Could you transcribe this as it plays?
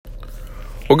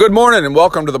Well, good morning and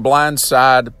welcome to the Blind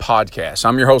Side Podcast.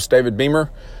 I'm your host, David Beamer,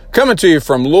 coming to you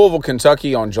from Louisville,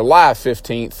 Kentucky on July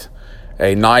 15th.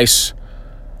 A nice,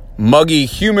 muggy,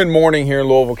 humid morning here in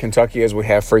Louisville, Kentucky, as we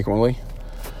have frequently.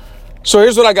 So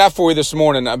here's what I got for you this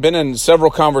morning. I've been in several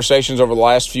conversations over the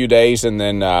last few days, and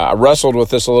then I wrestled with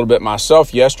this a little bit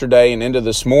myself yesterday and into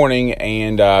this morning,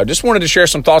 and just wanted to share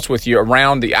some thoughts with you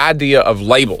around the idea of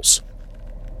labels.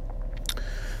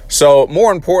 So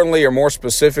more importantly, or more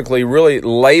specifically, really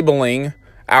labeling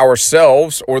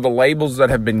ourselves or the labels that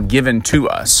have been given to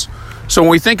us. So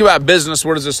when we think about business,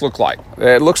 what does this look like?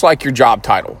 It looks like your job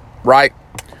title, right?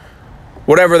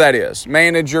 Whatever that is,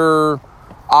 manager,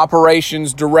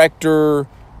 operations director,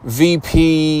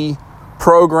 VP,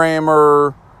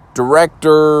 programmer,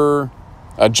 director,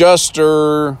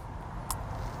 adjuster,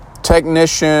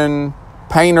 technician,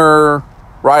 painter,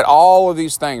 right? All of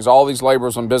these things, all these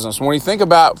labels in business. When we think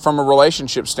about from a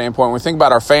relationship standpoint, when we think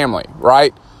about our family,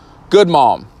 right? Good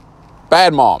mom,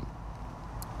 bad mom,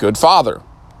 good father,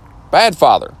 bad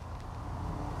father,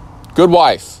 good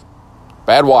wife,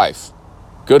 bad wife,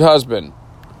 good husband,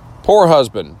 poor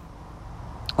husband.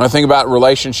 When I think about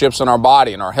relationships in our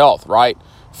body and our health, right?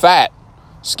 Fat,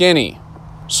 skinny,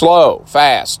 slow,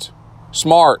 fast,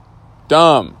 smart,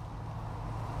 dumb,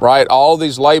 right? All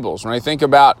these labels. When I think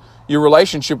about your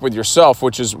relationship with yourself,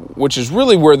 which is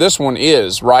really where this one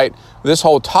is, right? This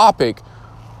whole topic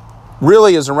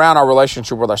really is around our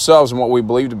relationship with ourselves and what we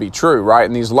believe to be true, right?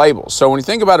 And these labels. So when you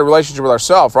think about a relationship with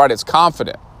ourselves, right, it's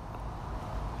confidence,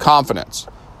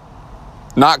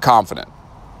 not confident,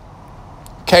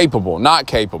 capable, not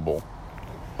capable,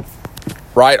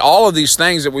 right? All of these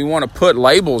things that we want to put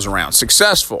labels around,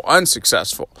 successful,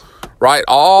 unsuccessful, right?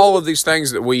 All of these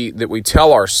things that we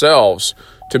tell ourselves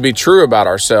to be true about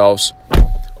ourselves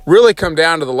really come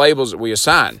down to the labels that we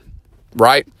assign,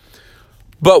 right?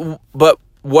 But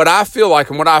what I feel like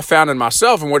and what I found in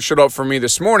myself and what showed up for me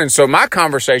this morning, so my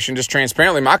conversation, just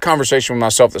transparently, my conversation with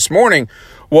myself this morning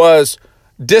was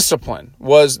discipline,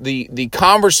 was the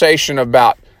conversation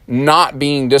about not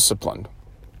being disciplined.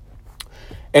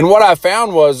 And what I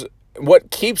found was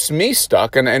what keeps me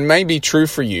stuck, and may be true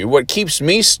for you, what keeps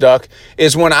me stuck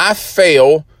is when I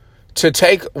fail to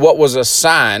take what was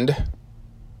assigned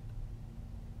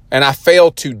and I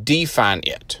fail to define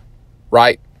it,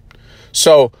 right?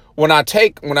 So when I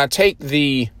take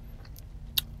the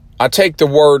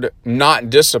word not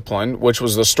disciplined, which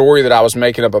was the story that I was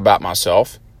making up about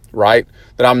myself, right?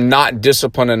 That I'm not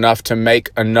disciplined enough to make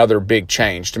another big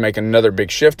change, to make another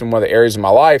big shift in one of the areas of my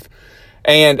life.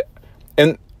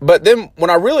 But then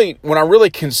when I really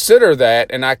consider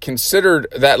that, and I considered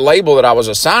that label that I was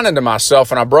assigning to myself,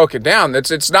 and I broke it down,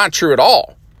 it's not true at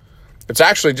all. It's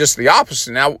actually just the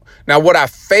opposite. Now what I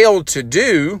failed to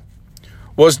do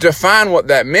was define what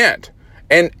that meant,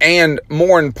 and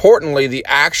more importantly, the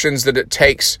actions that it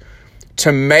takes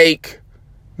to make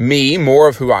me more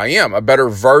of who I am, a better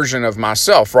version of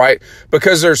myself, right?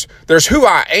 Because there's who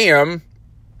I am,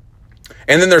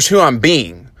 and then there's who I'm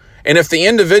being. And if the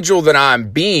individual that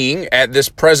I'm being at this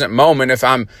present moment, if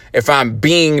I'm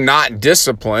being not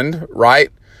disciplined, right?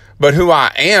 But who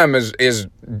I am is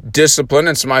disciplined,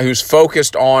 and somebody who's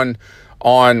focused on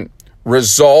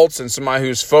results, and somebody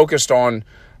who's focused on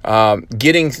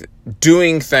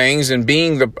doing things and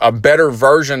being a better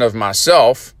version of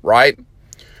myself, right?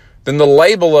 Then the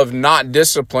label of not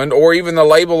disciplined, or even the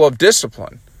label of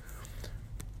discipline,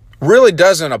 really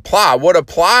doesn't apply. What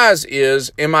applies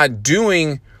is, am I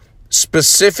doing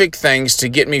specific things to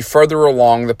get me further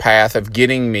along the path of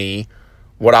getting me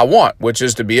what I want, which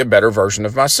is to be a better version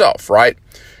of myself, right?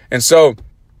 And so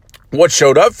what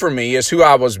showed up for me is who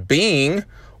I was being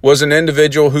was an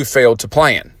individual who failed to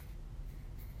plan,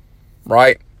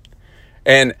 right?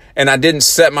 And I didn't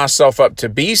set myself up to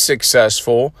be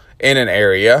successful in an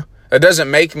area. That doesn't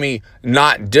make me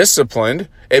not disciplined.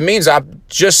 It means I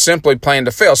just simply plan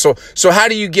to fail. So how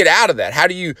do you get out of that? How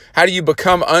do you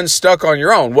become unstuck on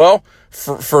your own? Well,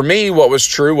 for me, what was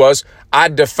true was I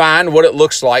defined what it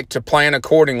looks like to plan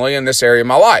accordingly in this area of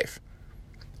my life,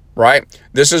 right?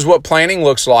 This is what planning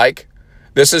looks like.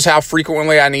 This is how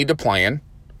frequently I need to plan.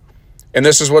 And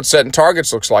this is what setting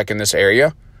targets looks like in this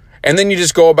area. And then you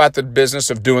just go about the business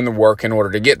of doing the work in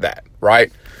order to get that,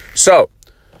 right? So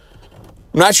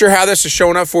I'm not sure how this is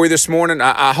showing up for you this morning.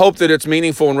 I hope that it's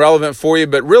meaningful and relevant for you.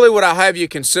 But really what I have you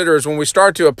consider is when we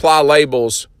start to apply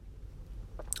labels,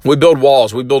 we build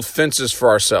walls, we build fences for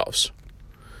ourselves.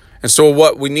 And so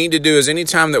what we need to do is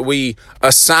anytime that we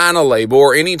assign a label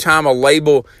or anytime a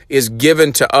label is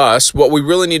given to us, what we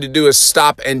really need to do is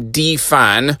stop and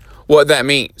define what that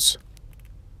means.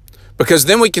 Because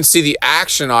then we can see the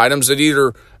action items that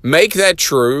either make that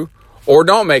true or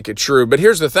don't make it true. But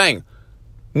here's the thing.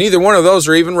 Neither one of those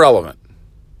are even relevant.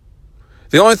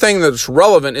 The only thing that's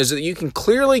relevant is that you can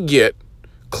clearly get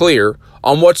clear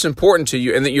on what's important to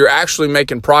you and that you're actually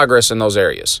making progress in those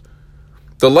areas.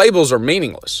 The labels are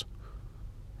meaningless.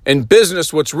 In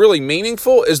business, what's really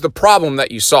meaningful is the problem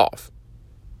that you solve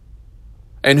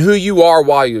and who you are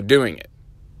while you're doing it.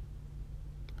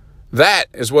 That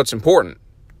is what's important.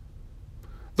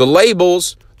 The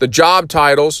labels, the job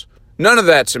titles, none of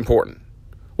that's important.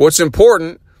 What's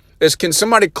important is, can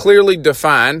somebody clearly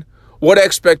define what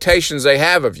expectations they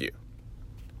have of you?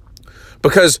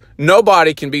 Because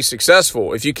nobody can be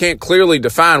successful if you can't clearly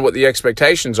define what the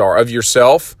expectations are of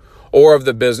yourself or of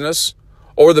the business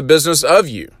or the business of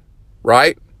you,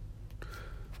 right?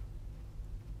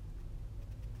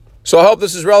 So I hope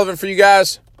this is relevant for you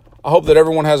guys. I hope that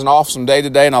everyone has an awesome day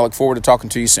today, and I look forward to talking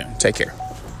to you soon. Take care.